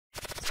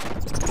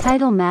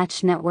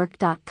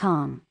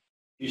TitleMatchNetwork.com.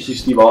 Did you see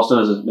Steve Austin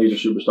as a major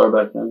superstar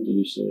back then? Did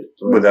you see it?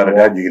 Without a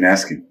doubt, you can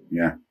ask him.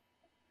 Yeah.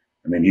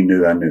 I mean, he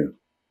knew I knew.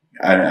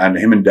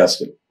 Him and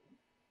Dustin.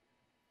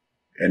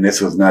 And this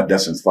was not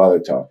Dustin's father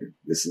talking.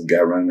 This is the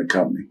guy running the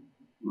company.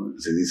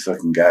 So these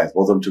fucking guys,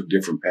 both of them took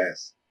different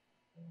paths.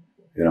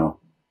 You know.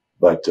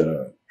 But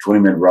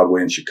 20-minute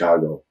Broadway in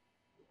Chicago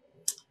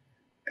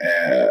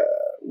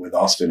with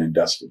Austin and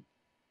Dustin.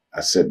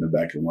 I sat in the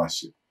back and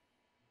watched it.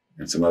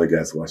 And some other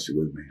guys watched it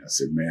with me. I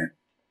said, man,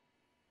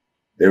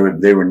 they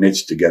were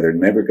niched together,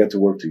 never got to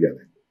work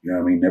together. You know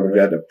what I mean? Never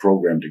got a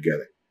program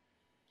together.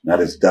 Not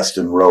as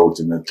Dustin Rhodes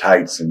and the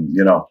tights and,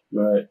 you know.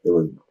 Right.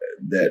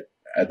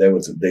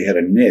 They had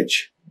a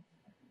niche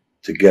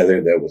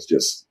together that was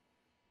just,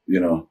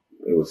 you know,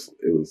 it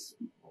was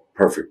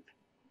perfect.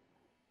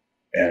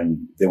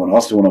 And then when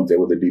Austin went up there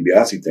with the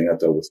DiBiase thing, I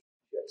thought it was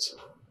yes.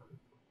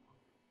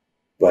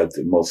 But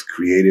the most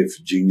creative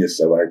genius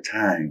of our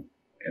time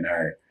in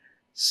our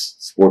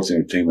sports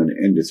entertainment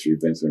industry,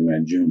 Vince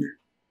McMahon Jr.,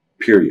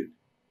 period.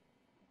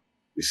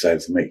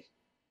 Besides me.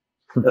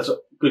 That's a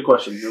good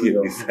question. Here we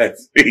go.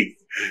 Besides me.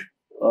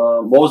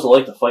 What was it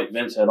like to fight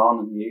Vince head on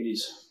in the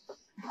 80s?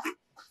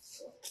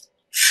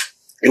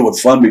 It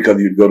was fun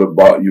because you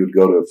would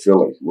go to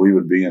Philly. We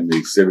would be in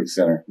the Civic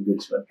Center,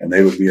 and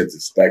they would be at the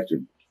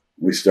Spectrum.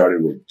 We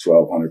started with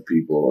 1,200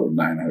 people or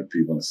 900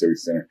 people in the Civic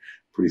Center.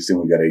 Pretty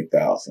soon we got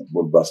 8,000.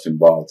 We're busting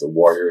balls, the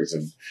Warriors,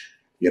 and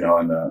you know,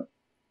 and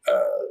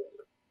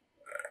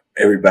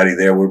everybody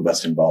there. We're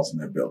busting balls in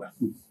that building.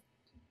 And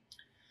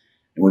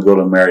we'd go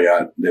to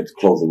Marriott. They'd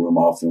close the room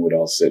off, and we'd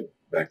all sit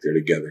back there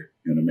together.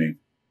 You know what I mean?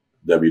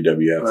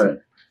 WWF. Right.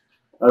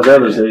 I was there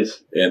those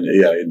days. And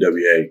yeah,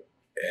 NWA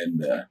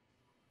and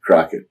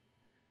Crockett,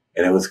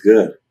 and it was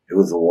good. It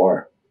was a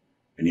war,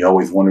 and you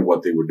always wondered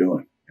what they were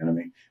doing. You know what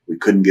I mean? We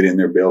couldn't get in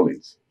their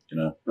buildings. You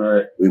know,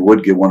 right. We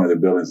would get one of their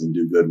buildings and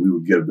do good. We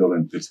would get a building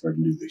in Pittsburgh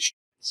and do this shit.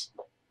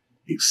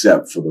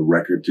 Except for the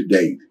record to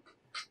date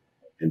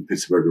in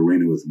Pittsburgh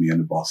Arena with me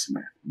and the Boss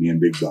Man, me and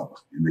Big Bubba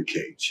in the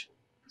cage,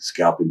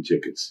 scalping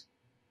tickets.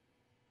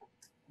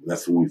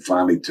 That's when we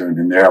finally turned,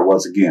 and there I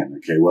was again.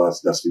 Okay, well,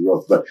 it's Dusty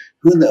Rhodes, but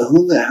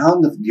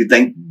how do you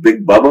think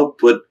Big Bubba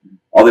put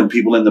all them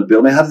people in the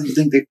building? How do you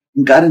think they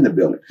got in the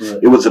building? Right.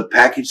 It was a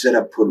package that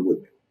I put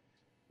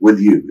with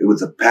you. It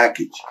was a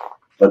package.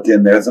 But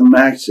then there's a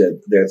match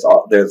that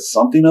there's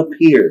something up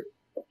here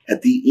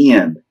at the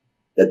end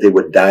that they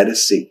would die to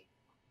see.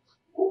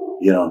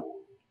 You know,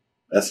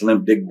 that's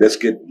Limp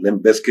Bizkit.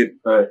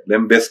 Right.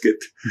 Limp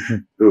Bizkit,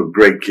 who are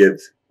great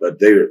kids, but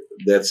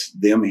that's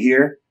them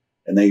here,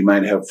 and they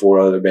might have 4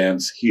 other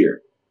bands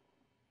here.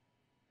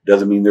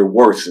 Doesn't mean they're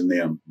worse than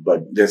them,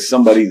 but there's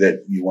somebody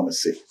that you want to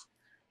see.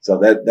 So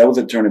that was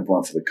a turning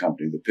point for the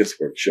company, the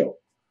Pittsburgh show.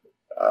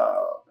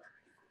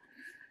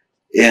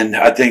 And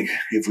I think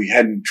if we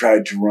hadn't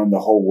tried to run the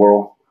whole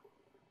world,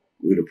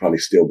 we'd have probably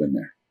still been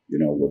there, you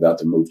know, without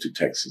the move to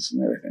Texas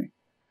and everything.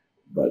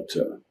 But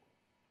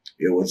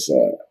it was,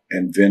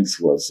 and Vince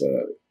was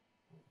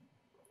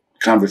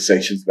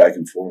conversations back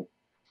and forth.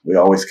 We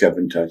always kept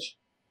in touch.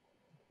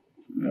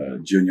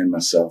 Junior and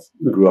myself,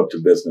 we grew up to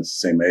business,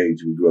 same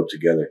age. We grew up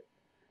together.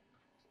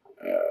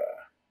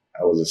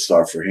 I was a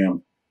star for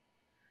him.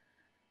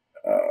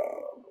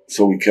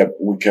 So we kept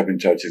in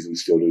touch as we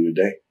still do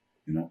today.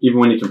 You know, even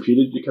when you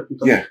competed, you kept in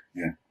touch.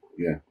 Yeah.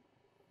 It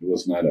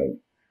was not a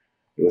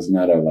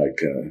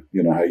like,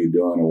 you know, how you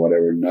doing or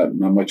whatever. Not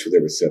much was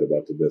ever said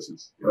about the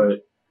business.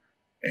 Right.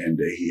 And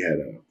he had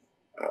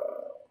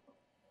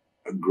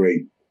a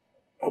great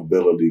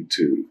ability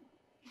to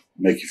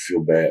make you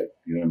feel bad.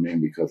 You know what I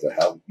mean? Because of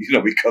how, you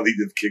know, because he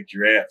just kicked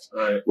your ass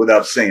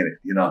without saying it.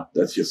 You know,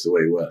 that's just the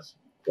way it was.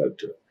 But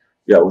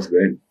yeah, it was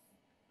great.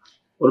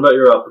 What about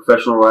your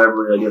professional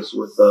rivalry? I guess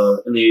with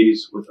in the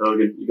 80s with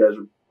Hogan, you guys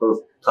were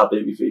both top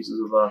baby faces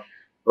of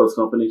both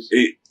companies.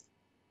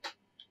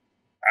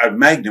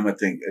 Magnum, I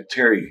think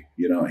Terry,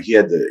 you know, he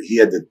had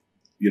the,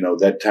 you know,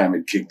 that time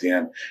it kicked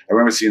in. I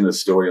remember seeing the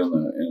story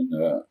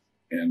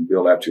in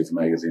Bill Aptooth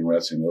magazine,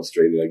 Wrestling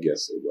Illustrated, I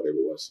guess, or whatever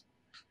it was,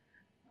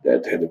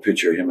 that had the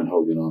picture of him and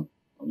Hogan on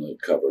the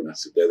cover, and I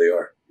said, there they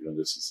are. You know,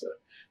 this is,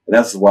 and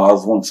that's why I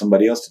was wanting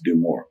somebody else to do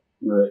more.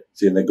 Right.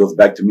 See, and that goes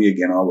back to me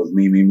again. All was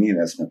me, and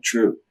that's not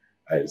true.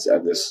 I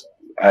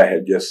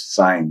had just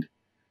signed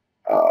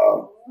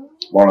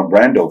Marlon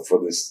Brando for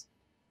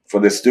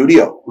this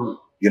studio.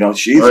 You know,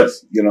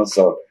 Jesus. You know,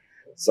 so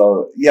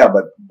yeah,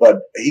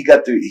 but he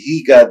got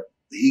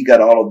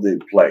all of the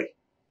play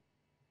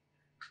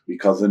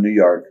because of New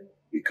York,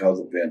 because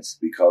of Vince,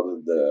 because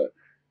of the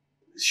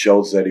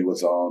shows that he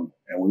was on,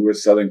 and we were a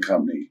Southern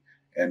company,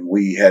 and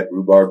we had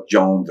Rhubarb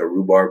Jones or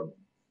Rhubarb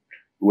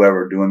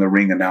whoever doing the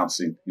ring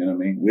announcing. You know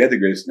what I mean? We had the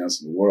greatest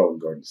announcer in the world,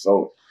 Garden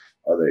Soul,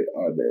 or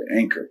the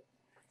anchor.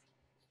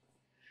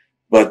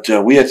 But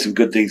we had some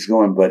good things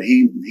going. But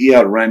he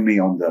outran me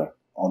on the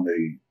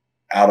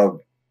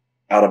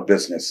out of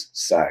business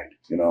side,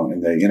 you know,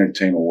 in the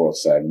entertainment world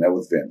side, and that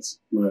was Vince.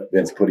 Right.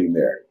 Vince put him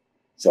there.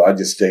 So I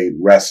just stayed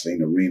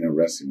wrestling arena.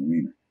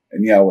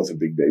 And yeah, I was a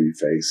big baby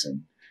face,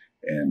 and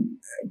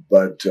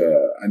But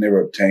I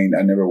never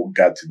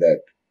got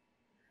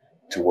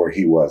to where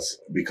he was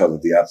because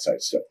of the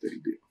outside stuff that he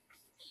did.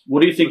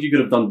 What do you think you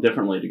could have done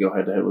differently to go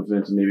head to head with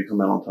Vince and maybe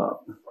come out on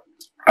top?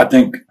 I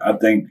think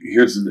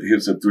here's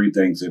the three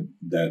things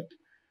that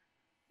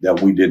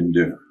we didn't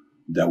do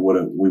that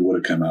we would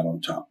have come out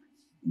on top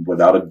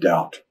without a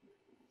doubt.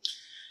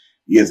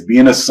 Is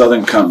being a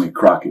Southern company,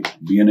 Crockett,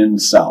 being in the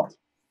South,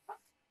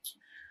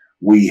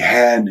 we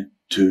had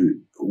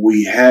to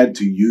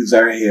use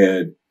our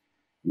head.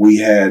 We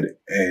had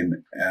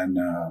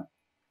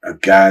a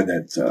guy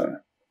that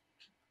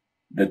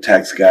the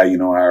tax guy,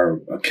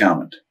 our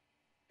accountant,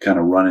 kind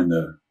of running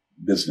the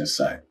business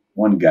side.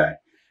 One guy,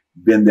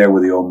 been there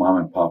with the old mom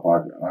and pop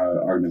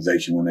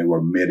organization when they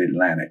were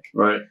Mid-Atlantic.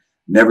 Right.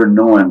 Never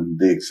knowing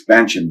the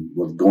expansion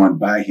was going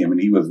by him, and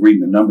he was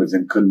reading the numbers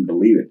and couldn't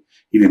believe it.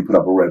 He didn't put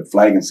up a red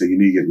flag and say, you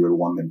need to get rid of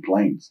one of them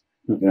planes.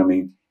 You know what I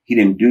mean? He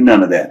didn't do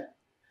none of that.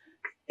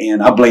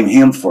 And I blame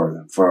him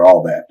for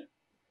all that.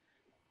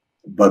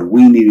 But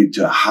we needed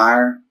to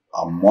hire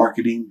a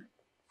marketing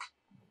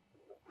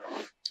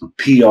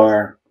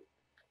PR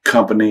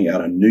company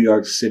out of New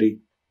York City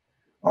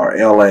or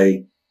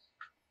LA,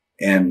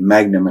 and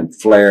Magnum and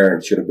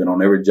Flair should have been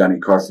on every Johnny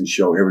Carson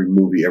show, every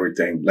movie,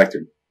 everything like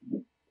they're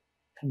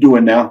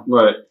doing now.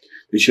 Right.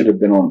 They should have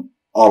been on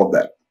all of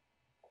that.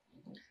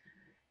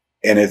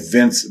 And if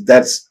Vince,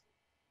 that's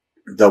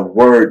the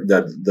word,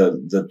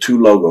 the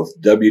two logos,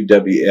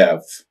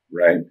 WWF,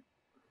 right?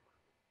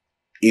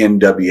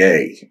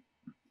 NWA.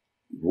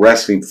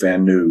 Wrestling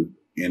fan knew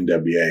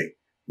NWA.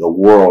 The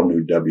world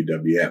knew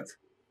WWF.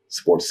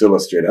 Sports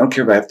Illustrated. I don't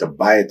care if I have to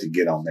buy it to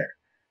get on there.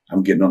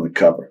 I'm getting on the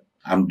cover.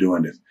 I'm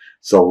doing this.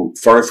 So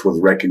first was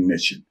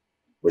recognition,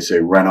 which they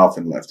ran off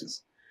and left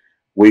us.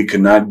 We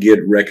could not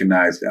get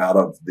recognized out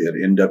of the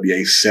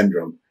NWA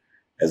syndrome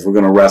as we're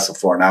going to wrestle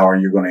for an hour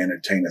and you're going to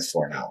entertain us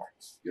for an hour.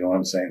 You know what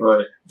I'm saying?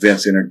 Right.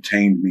 Vince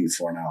entertained me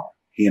for an hour.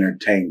 He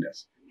entertained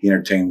us. He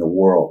entertained the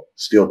world.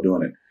 Still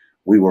doing it.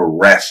 We were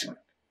wrestling.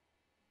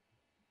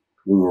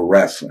 We were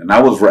wrestling. And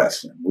I was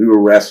wrestling. We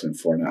were wrestling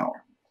for an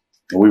hour.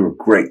 And we were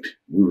great.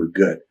 We were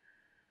good.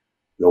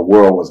 The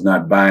world was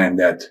not buying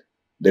that.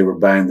 They were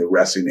buying the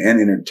wrestling and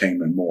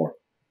entertainment more.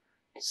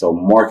 So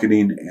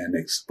marketing and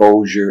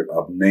exposure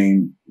of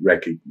name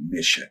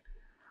recognition.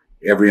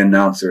 Every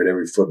announcer at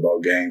every football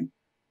game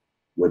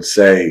would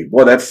say,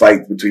 boy, that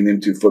fight between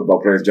them two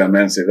football players, John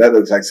Madden said, that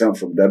looks like something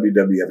from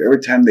WWF.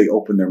 Every time they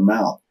opened their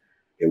mouth,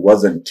 it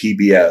wasn't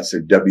TBS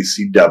or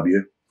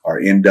WCW or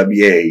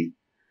NWA.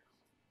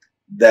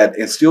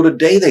 And still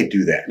today they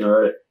do that. All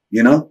right.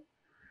 You know?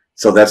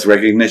 So that's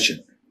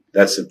recognition.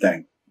 That's the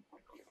thing.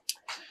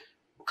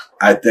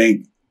 I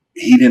think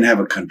he didn't have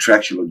a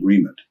contractual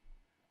agreement.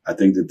 I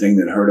think the thing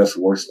that hurt us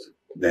worse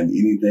than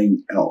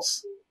anything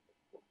else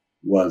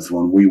was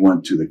when we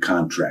went to the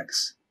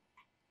contracts.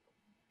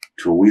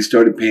 So we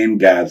started paying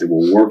guys that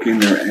were working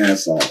their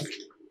ass off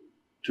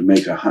to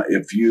make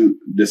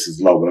this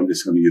is low, but I'm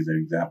just going to use an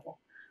example.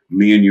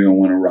 Me and you and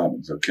Winter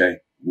Robbins, okay?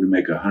 We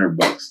make $100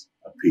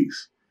 a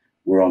piece.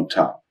 We're on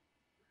top.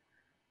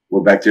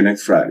 We're back there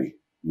next Friday.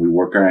 We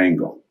work our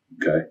angle,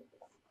 okay?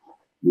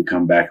 We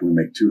come back and we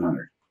make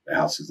 200. The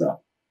house is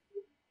up.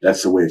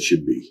 That's the way it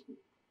should be,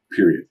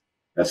 period.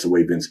 That's the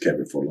way Vince kept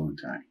it for a long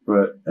time.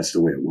 Right. That's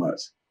the way it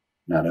was,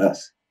 not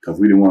us. Because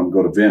we didn't want to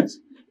go to Vince.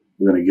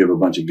 We're going to give a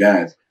bunch of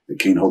guys that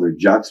can't hold their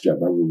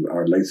jockstrap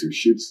or lace their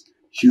shoes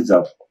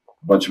up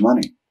a bunch of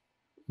money.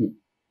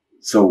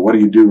 So what do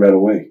you do right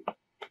away?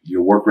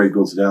 Your work rate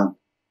goes down.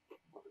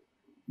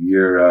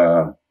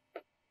 Your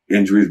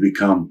injuries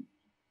become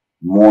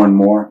more and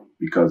more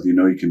because you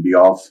can be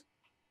off.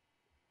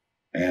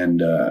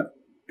 And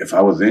if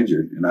I was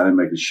injured and I didn't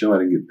make a show, I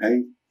didn't get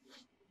paid.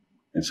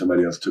 And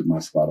somebody else took my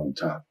spot on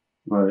top.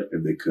 Right.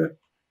 If they could.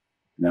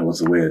 And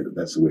that's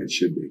the way it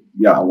should be.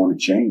 Yeah, I want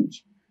to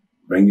change.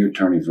 Bring your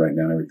attorneys right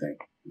now and everything.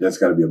 That's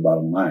got to be a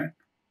bottom line.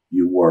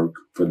 You work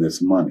for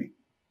this money.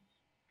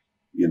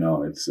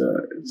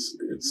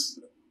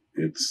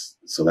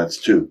 So that's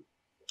two.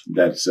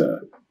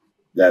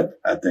 That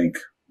I think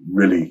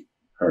really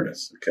hurt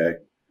us. Okay.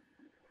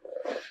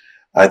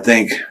 I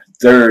think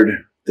third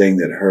thing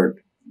that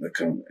hurt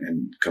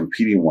and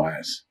competing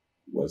wise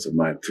was of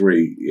my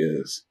three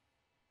is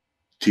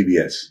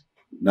TBS.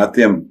 Not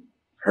them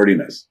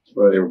hurting us.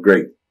 Right. They were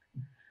great.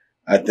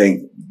 I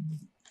think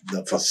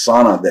the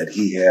persona that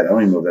he had, I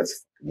don't even know if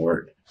that's a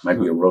word. It might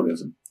be a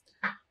Rhodism.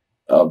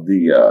 Of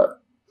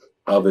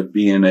it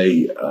being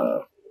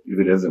if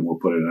it isn't, we'll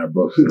put it in our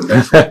book.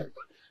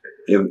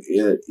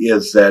 It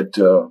is that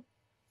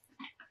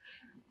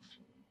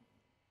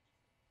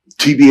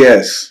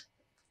TBS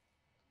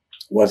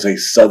was a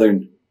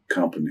Southern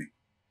company.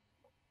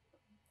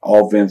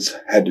 All Vince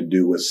had to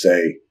do was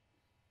say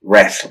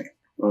wrestling.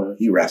 Right.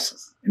 He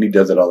wrestles. And he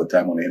does it all the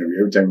time on the interview.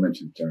 Every time he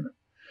mentions Turner.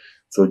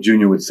 So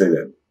Junior would say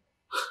that.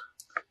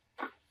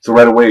 So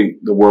right away,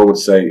 the world would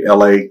say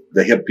LA,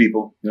 the hip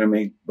people, you know what I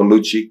mean?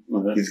 Belushi,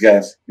 these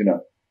guys,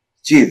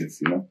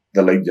 Jesus,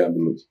 the late John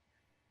Belushi.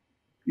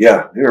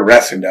 Yeah, they were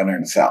wrestling down there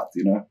in the South,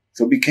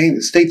 So it became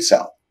the state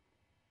South.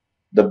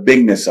 the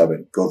bigness of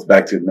it goes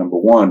back to number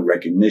one,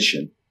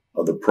 recognition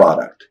of the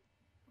product,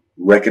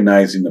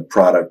 recognizing the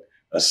product,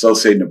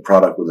 associating the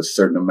product with a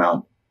certain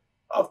amount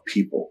of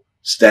people.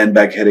 Stand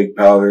Back headache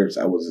powders.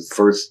 I was his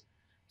first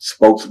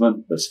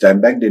spokesman, but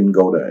Stand Back didn't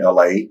go to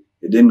LA.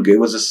 It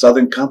was a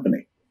Southern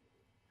company.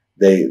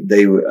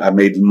 I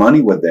made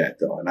money with that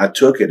though, and I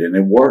took it and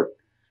it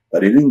worked,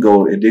 but it didn't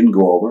go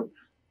over.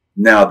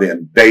 Now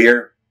then,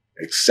 Bayer,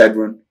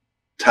 Excedrin,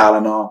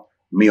 Tylenol,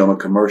 me on a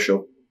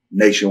commercial,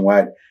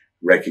 nationwide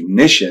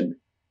recognition.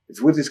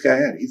 It's where this guy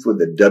at. He's with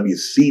the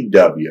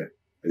WCW,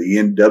 the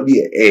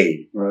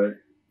NWA, right?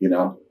 You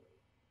know,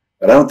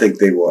 but I don't think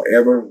they will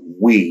ever,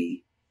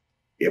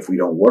 if we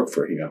don't work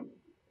for him,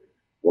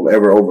 will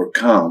ever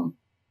overcome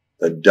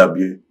the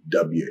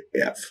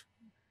WWF,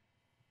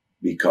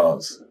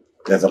 because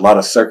there's a lot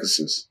of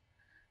circuses,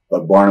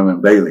 but Barnum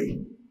and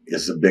Bailey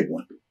is the big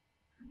one.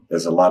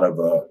 There's a lot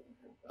of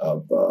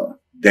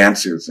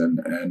dancers and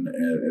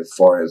as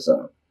far as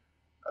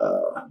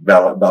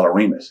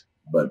ballerinas,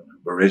 but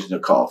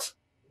Baryshnikov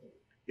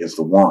is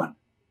the one.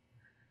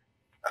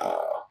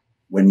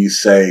 When you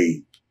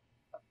say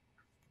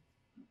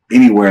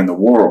anywhere in the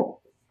world,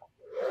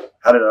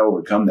 how did I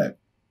overcome that?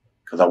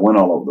 Because I went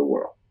all over the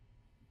world.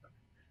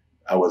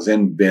 I was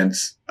in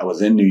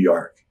New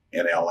York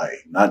and LA,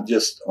 not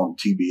just on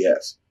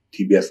TBS.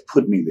 TBS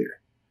put me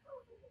there.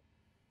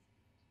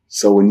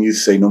 So when you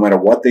say, no matter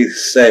what they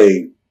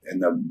say,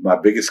 and my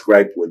biggest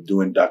gripe with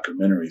doing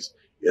documentaries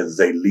is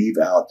they leave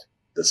out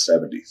the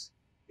 70s.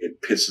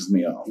 It pisses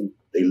me off.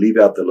 They leave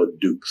out the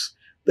LeDukes.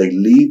 They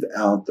leave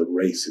out the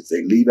races.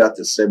 They leave out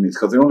the 70s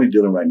because they're only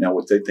dealing right now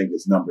what they think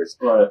is numbers.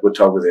 Right. We'll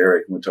talk with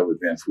Eric and we'll talk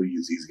with Vince. We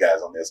use these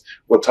guys on this.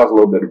 We'll talk a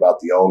little bit about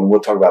the old, and we'll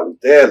talk about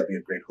Luthez being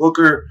a great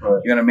hooker.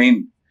 Right. You know what I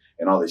mean?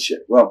 And all this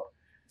shit. Well,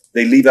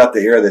 they leave out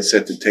the era that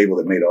set the table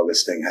that made all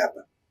this thing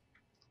happen.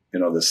 You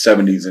know, the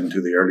 70s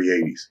into the early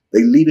 80s.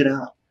 They leave it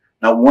out.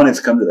 Not one has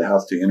come to the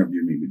house to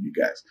interview me with you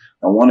guys.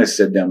 Not one has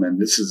said, man,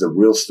 this is a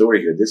real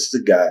story here. This is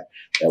a guy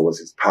that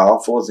was as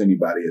powerful as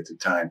anybody at the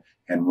time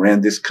and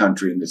ran this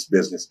country and this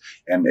business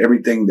and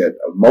everything that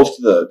most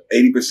of the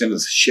 80% of the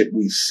shit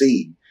we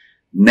see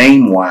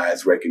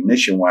name-wise,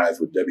 recognition-wise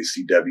with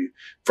WCW,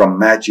 from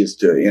matches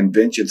to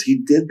inventions, he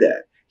did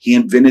that. He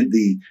invented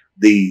the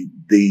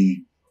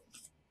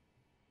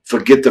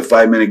forget the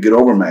 5-minute get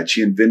over match.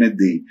 He invented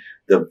the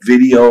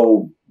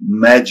video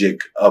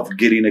magic of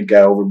getting a guy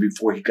over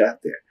before he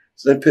got there.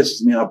 So that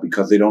pisses me off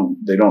because they don't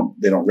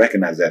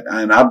recognize that.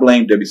 And I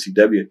blame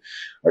WCW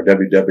or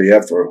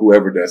WWF or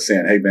whoever that's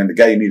saying, hey man, the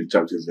guy you need to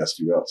talk to is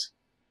Dusty Rhodes.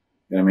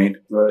 You know what I mean?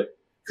 Right.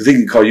 Because he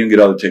can call you and get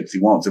all the tapes he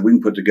wants, and we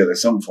can put together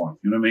something for him.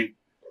 You know what I mean?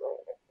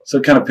 So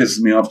it kind of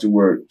pisses me off to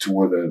where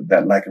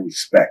that lack of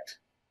respect,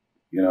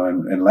 you know,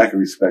 and lack of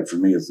respect for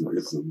me is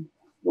the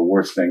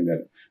worst thing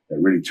that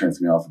really turns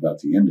me off about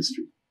the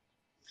industry.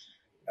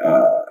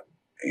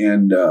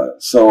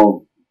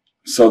 So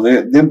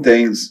them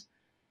things,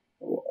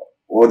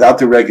 without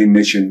the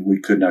recognition, we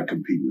could not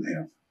compete with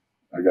him.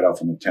 I got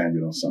off on a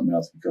tangent on something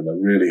else because I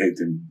really hate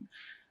them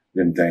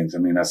things. I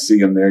mean, I see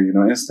them there, you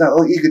know, and it's not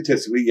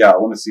egotistically. Yeah, I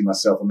want to see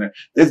myself on there.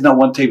 There's not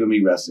one tape of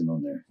me wrestling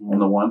on there, on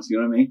the ones, you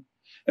know what I mean?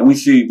 And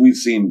we've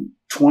seen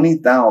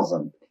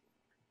 20,000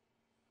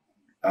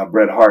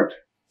 Bret Hart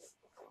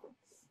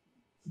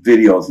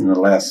videos in the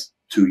last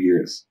 2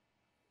 years.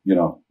 You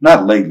know,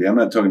 not lately. I'm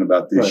not talking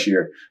about this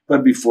year,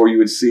 but before you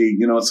would see,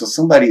 you know, so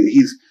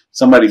he's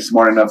somebody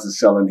smart enough to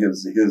selling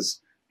his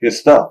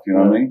stuff. You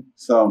know what I mean?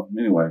 So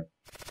anyway.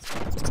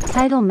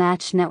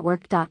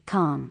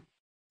 TitleMatchNetwork.com